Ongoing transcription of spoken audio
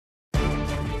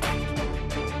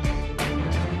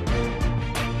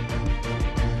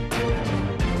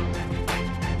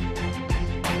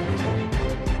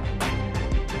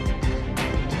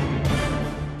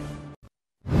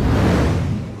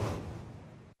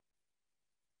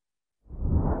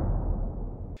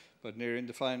but nearing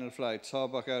the final flight.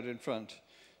 Sawbuck out in front.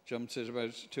 Jumps at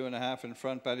about 2.5 in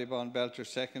front. Ballybourne Belter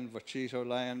second. Vachito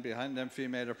Lion behind them.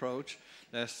 Female approach.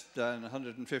 Less than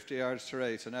 150 yards to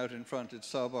race. And out in front it's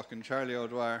Sawbuck and Charlie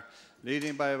O'Dwyer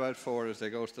leading by about 4 as they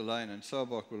go to the line. And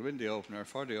Sawbuck will win the opener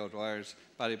for the O'Dwyers.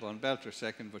 Ballybourne Belter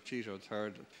second. Vachito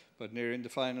third. But nearing the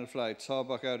final flight.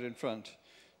 Sawbuck out in front.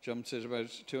 Jumps at about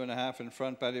 2.5 in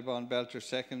front. Ballybourne Belter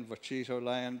second. Vachito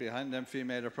Lion behind them.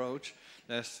 Female approach.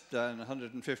 Less than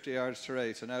 150 yards to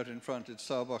race. And out in front it's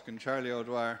Sawbuck and Charlie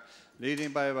O'Dwyer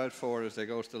leading by about 4 as they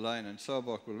go to the line. And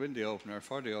Sawbuck will win the opener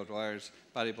for the O'Dwyers.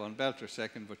 Ballybourne Belter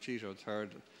second. Vachito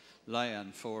third.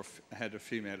 Lion fourth ahead of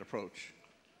female approach.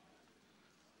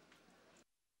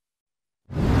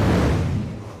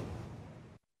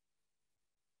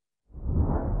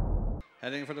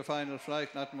 Heading for the final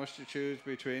flight, not much to choose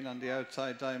between. On the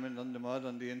outside, Diamond on the Mud,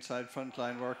 on the inside,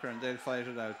 Frontline Worker, and they'll fight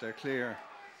it out. They're clear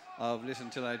of Listen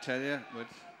Till I Tell You, with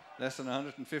less than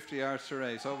 150 yards to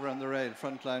race. Over on the rail,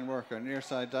 Frontline Worker, near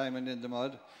side, Diamond in the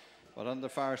Mud. But on the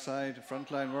far side,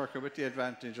 Frontline Worker with the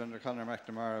advantage under Conor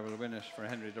McNamara will win it for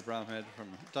Henry de Bromhead from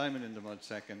Diamond in the Mud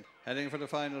second. Heading for the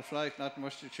final flight, not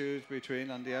much to choose between.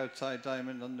 On the outside,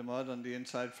 Diamond on the Mud, on the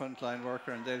inside, Frontline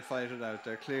Worker, and they'll fight it out.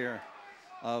 They're clear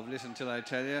of Listen Till I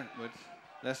Tell You, with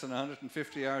less than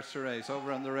 150 yards to race.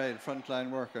 Over on the rail, Frontline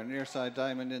Worker, near side,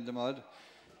 Diamond in the Mud.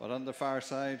 But on the far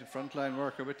side, Frontline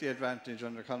Worker with the advantage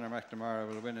under Conor McNamara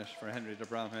will win it for Henry de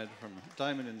Bromhead from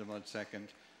Diamond in the Mud second.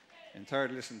 In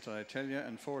third, Listen Till I Tell You,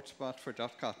 and fourth spot for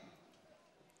Dot Cotton.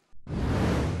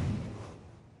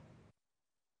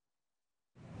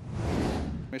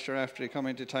 Mr. Raftery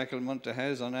coming to tackle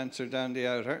Muntahez, unanswered down the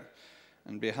outer.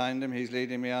 And behind him, he's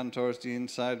leading me on towards the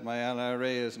inside. Mayala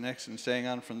Ray is next and staying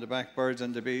on from the back. Birds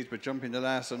and the Bees, but jumping the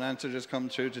last. Unanswered has come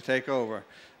through to take over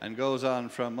and goes on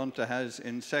from Muntahez.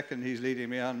 In second, he's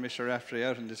leading me on. Mr. Raftery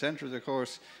out in the centre of the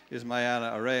course is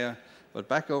Mayala Araya. But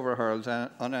back over hurls,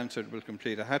 Unanswered will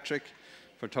complete a hat-trick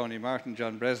for Tony Martin,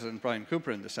 John Breslin, and Brian Cooper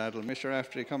in the saddle. Mr.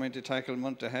 Raftery coming to tackle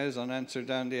Muntahez, unanswered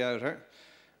down the outer.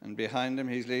 And behind him,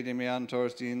 he's leading me on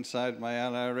towards the inside.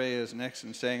 Mayala Ray is next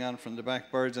and staying on from the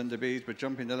back. Birds and the Bees, but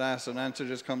jumping the last.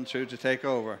 Unanswered has come through to take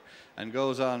over and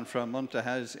goes on from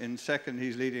Muntahez. In second,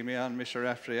 he's leading me on. Mr.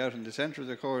 Raftery out in the centre of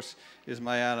the course is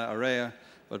Mayala Araya.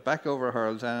 But back over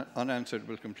hurls, Unanswered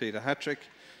will complete a hat-trick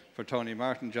for Tony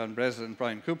Martin, John Breslin, and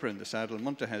Brian Cooper in the saddle.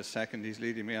 Muntahez second, he's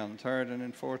leading me on third. And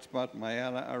in fourth spot,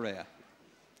 Mayala Araya.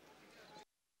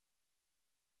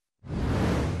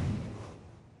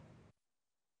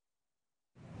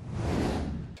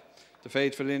 The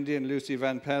Faithful Indian, Lucy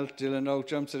Van Pelt. Dylan Oak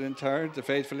jumps it in third. The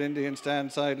Faithful Indian stand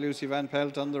side, Lucy Van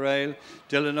Pelt on the rail.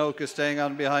 Dylan Oak is staying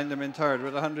on behind them in third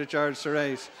with 100 yards to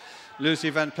race. Lucy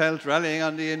Van Pelt rallying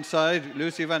on the inside.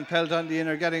 Lucy Van Pelt on the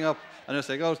inner, getting up. And as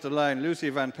they go to the line, Lucy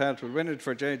Van Pelt will win it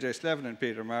for J.J. Slevin and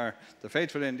Peter Maher. The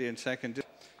Faithful Indian second.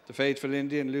 The Faithful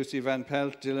Indian, Lucy Van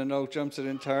Pelt. Dylan Oak jumps it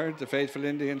in third. The Faithful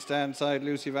Indian stand side,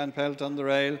 Lucy Van Pelt on the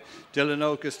rail. Dylan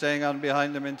Oak is staying on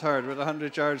behind them in third with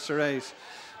 100 yards to race.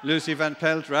 Lucy Van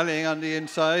Pelt rallying on the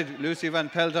inside. Lucy Van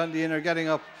Pelt on the inner, getting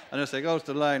up. And as they go to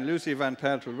the line, Lucy Van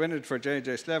Pelt will win it for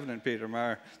J.J. Slevin and Peter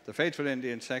Maher. The Faithful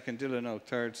Indian second, Dylan Oak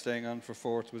third, staying on for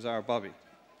fourth was our Bobby.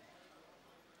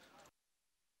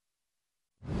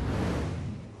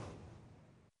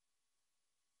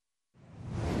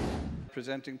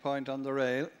 Presenting point on the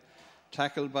rail,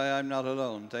 tackled by I'm Not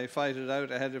Alone. They fight it out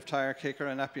ahead of Tire Kicker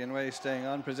and Appian Way staying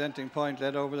on. Presenting point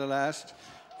led over the last.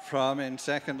 From in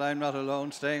second, I'm Not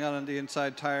Alone, staying on the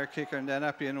inside, Tire Kicker, and then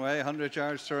Appian Way, 100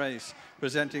 yards to race.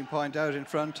 Presenting point out in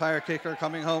front, Tire Kicker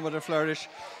coming home with a flourish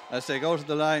as they go to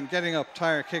the line. Getting up,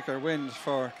 Tire Kicker wins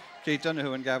for Keith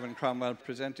Donoghue and Gavin Cromwell.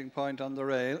 Presenting point on the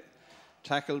rail,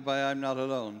 tackled by I'm Not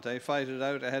Alone. They fight it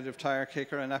out ahead of Tire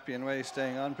Kicker and Appian Way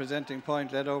staying on. Presenting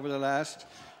point led over the last.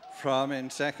 From in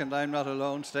second, I'm Not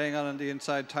Alone, staying on the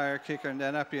inside, Tire Kicker, and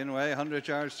then Appian Way, 100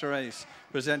 yards to race.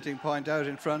 Presenting point out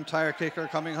in front, Tire Kicker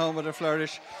coming home with a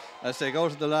flourish as they go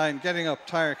to the line. Getting up,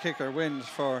 Tire Kicker wins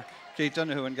for Keith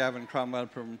Donoghue and Gavin Cromwell.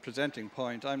 From presenting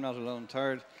point, I'm Not Alone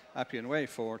third, Appian Way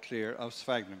fourth, clear of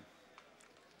Svagnum.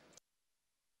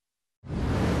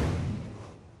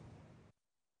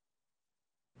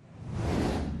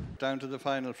 Down to the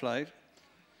final flight.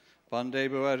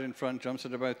 Bondebu out in front, jumps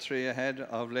at about 3 ahead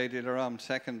of Lady Laram.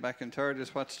 Second, back in third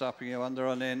is What's Stopping You on the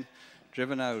run in.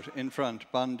 Driven out in front,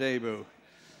 Bondebu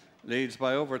leads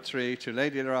by over 3 to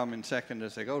Lady Laram in second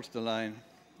as they go to the line.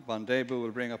 Bondebu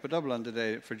will bring up a double on the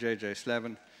day for J.J.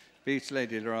 Slevin. Beats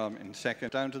Lady Laram in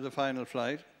second. Down to the final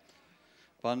flight.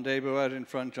 Bondebu out in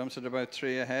front, jumps at about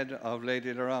 3 ahead of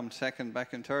Lady Laram. Second,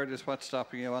 back in third is What's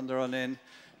Stopping You on the run in.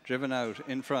 Driven out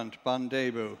in front,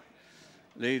 Bondebu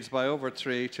leads by over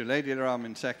 3 to Lady Laram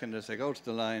in second as they go to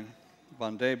the line.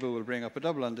 Bondebu will bring up a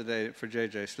double on the day for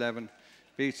JJ Slevin.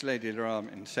 Beats Lady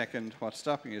Laram in second, What's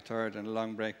Stopping You third, and a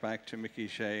long break back to Mickey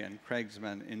Shea and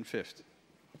Craigsman in fifth.